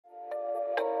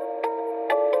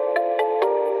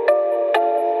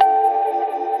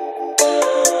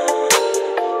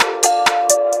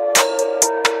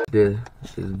this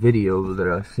video that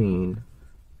I've seen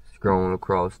scrolling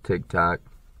across TikTok.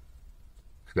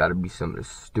 It's got to be some of the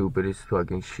stupidest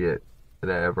fucking shit that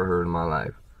I ever heard in my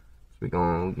life. So we're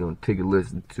gonna take a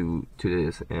listen to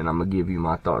this, and I'm gonna give you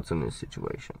my thoughts on this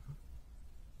situation.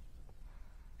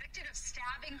 Convicted of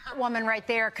stabbing her woman right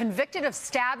there, convicted of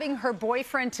stabbing her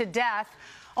boyfriend to death,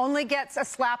 only gets a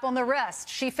slap on the wrist.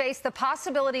 She faced the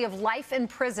possibility of life in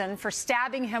prison for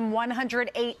stabbing him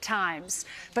 108 times.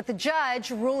 But the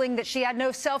judge ruling that she had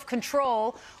no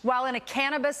self-control while in a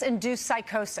cannabis-induced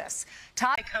psychosis.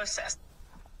 Psychosis.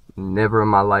 Never in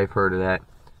my life heard of that.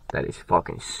 That is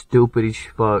fucking stupid as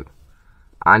fuck.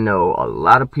 I know a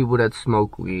lot of people that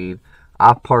smoke weed.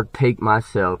 I partake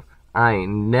myself. I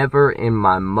ain't never in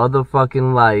my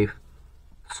motherfucking life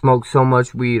smoked so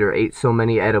much weed or ate so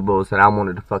many edibles that I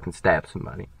wanted to fucking stab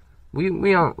somebody.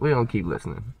 We don't keep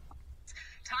listening.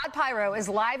 Todd Pyro is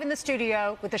live in the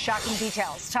studio with the shocking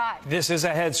details. Todd. This is a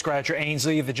head scratcher,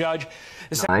 Ainsley. The judge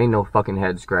is I ain't no fucking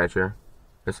head scratcher.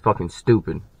 It's fucking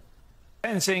stupid.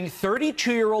 sentencing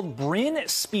 32-year-old Bryn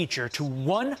Speecher to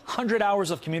 100 hours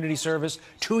of community service,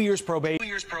 2 years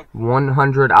probation.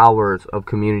 100 hours of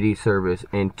community service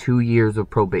and 2 years of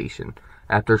probation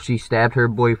after she stabbed her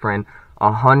boyfriend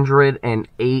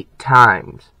 108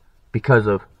 times because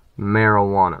of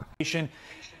marijuana.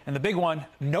 And the big one,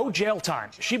 no jail time.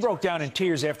 She broke down in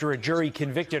tears after a jury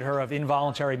convicted her of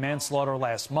involuntary manslaughter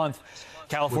last month.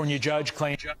 California judge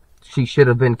claimed she should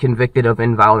have been convicted of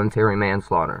involuntary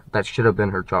manslaughter. That should have been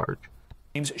her charge.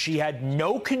 She had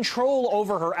no control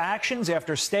over her actions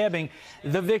after stabbing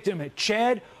the victim,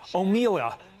 Chad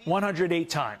O'Meala, 108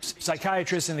 times.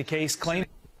 Psychiatrists in the case claim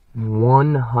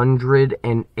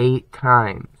 108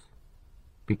 times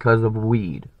because of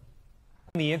weed.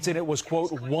 The incident was,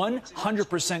 quote,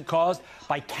 100% caused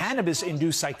by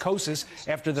cannabis-induced psychosis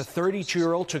after the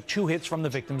 32-year-old took 2 hits from the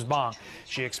victim's bong.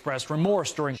 She expressed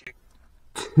remorse during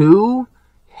 2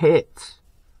 hits.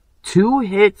 2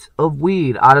 hits of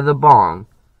weed out of the bong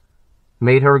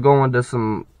made her go into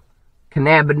some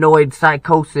cannabinoid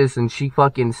psychosis, and she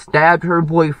fucking stabbed her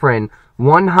boyfriend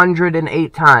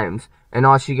 108 times, and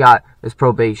all she got is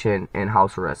probation and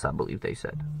house arrest, I believe they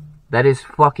said. That is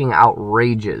fucking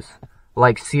outrageous.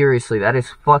 Like, seriously, that is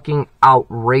fucking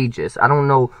outrageous. I don't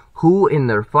know who in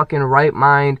their fucking right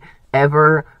mind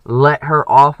ever let her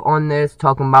off on this,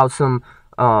 talking about some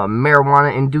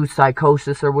marijuana-induced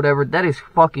psychosis or whatever. That is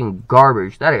fucking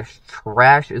garbage. That is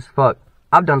trash as fuck.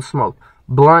 I've done smoked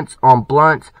blunts, on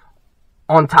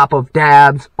top of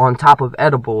dabs, on top of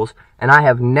edibles, and I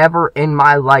have never in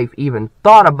my life even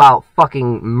thought about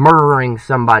fucking murdering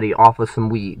somebody off of some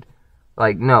weed.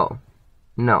 Like, no.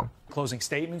 No. Closing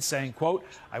statement saying, quote,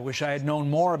 I wish I had known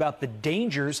more about the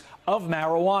dangers of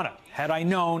marijuana. Had I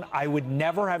known, I would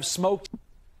never have smoked.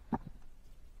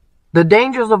 The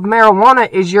dangers of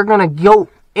marijuana is you're gonna go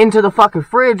into the fucking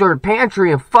fridge or the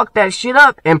pantry and fuck that shit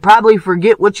up and probably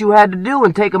forget what you had to do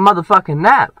and take a motherfucking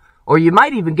nap. Or you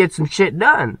might even get some shit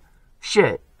done.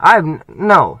 Shit.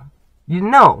 No. You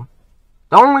know.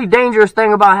 The only dangerous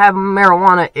thing about having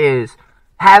marijuana is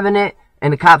having it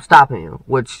and the cops stopping you,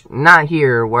 which not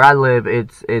here where I live.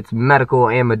 It's medical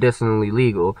and medicinally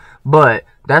legal, but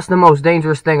that's the most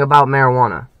dangerous thing about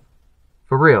marijuana,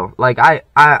 for real. Like I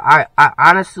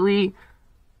honestly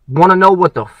want to know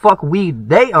what the fuck weed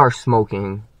they are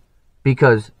smoking,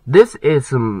 because this is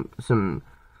some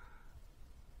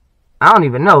I don't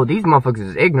even know. These motherfuckers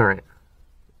is ignorant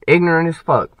as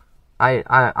fuck. I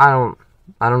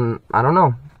don't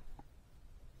know.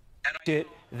 It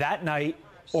that night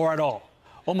or at all.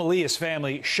 O'Malia's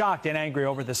family shocked and angry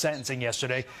over the sentencing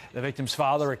yesterday. The victim's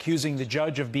father accusing the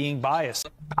judge of being biased.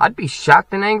 I'd be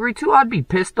shocked and angry too. I'd be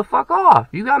pissed the fuck off.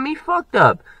 You got me fucked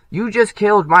up. You just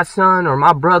killed my son or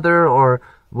my brother or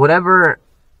whatever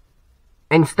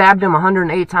and stabbed him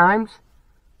 108 times?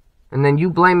 And then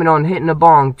you blame it on hitting a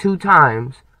bong 2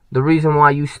 times, the reason why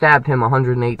you stabbed him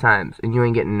 108 times, and you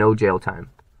ain't getting no jail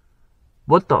time.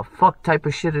 What the fuck type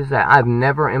of shit is that? I've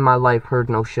never in my life heard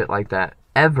no shit like that.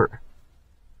 Ever.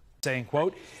 Saying,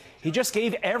 quote, he just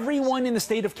gave everyone in the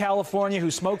state of California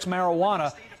who smokes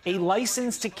marijuana a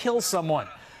license to kill someone.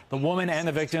 The woman and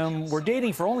the victim were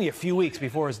dating for only a few weeks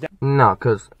before his death. No,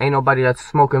 because ain't nobody that's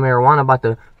smoking marijuana about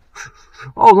to,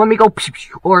 oh, let me go,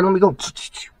 or let me go.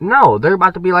 No, they're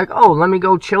about to be like, oh, let me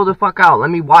go chill the fuck out. Let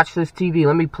me watch this TV.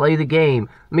 Let me play the game.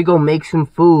 Let me go make some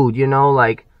food, you know,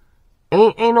 like,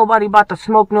 ain't nobody about to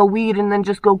smoke no weed and then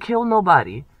just go kill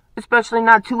nobody. Especially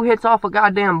not 2 hits off a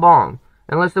goddamn bong.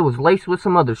 Unless it was laced with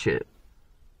some other shit.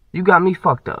 You got me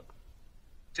fucked up.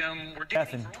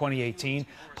 Death in 2018.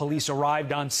 Police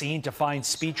arrived on scene to find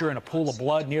Speecher in a pool of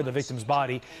blood near the victim's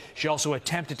body. She also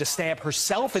attempted to stab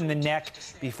herself in the neck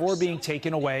before being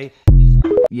taken away.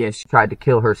 Yeah, she tried to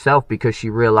kill herself because she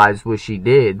realized what she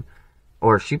did.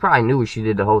 Or she probably knew what she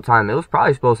did the whole time. It was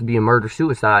probably supposed to be a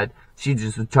murder-suicide. She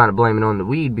just was trying to blame it on the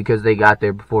weed because they got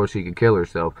there before she could kill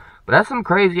herself. But that's some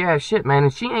crazy-ass shit, man.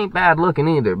 And she ain't bad-looking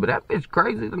either. But that bitch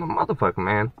crazy than a motherfucker,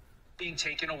 man. Being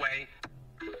taken away.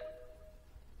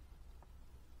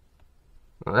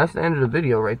 Well, that's the end of the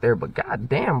video right there. But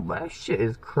goddamn, that shit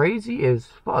is crazy as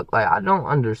fuck. Like, I don't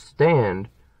understand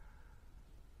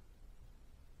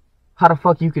how the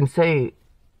fuck you can say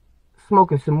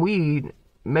smoking some weed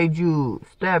made you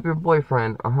stab your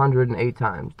boyfriend 108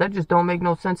 times. That just don't make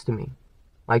no sense to me.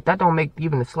 Like, that don't make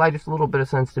even the slightest little bit of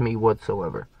sense to me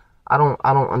whatsoever. I don't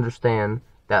understand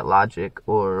that logic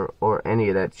or any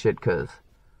of that shit, cause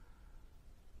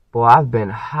boy, I've been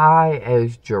high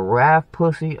as giraffe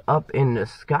pussy up in the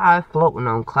sky floating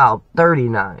on cloud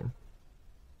 39.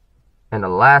 And the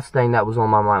last thing that was on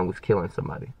my mind was killing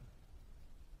somebody.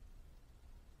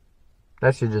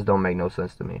 That shit just don't make no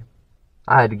sense to me.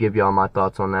 I had to give y'all my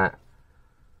thoughts on that.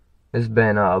 It's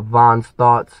been Von's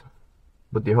Thoughts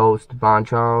with your host, Von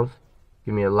Charles.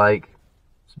 Give me a like,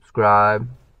 subscribe,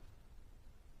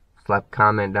 slap a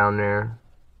comment down there.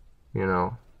 You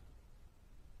know.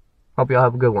 Hope y'all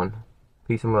have a good one.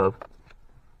 Peace and love.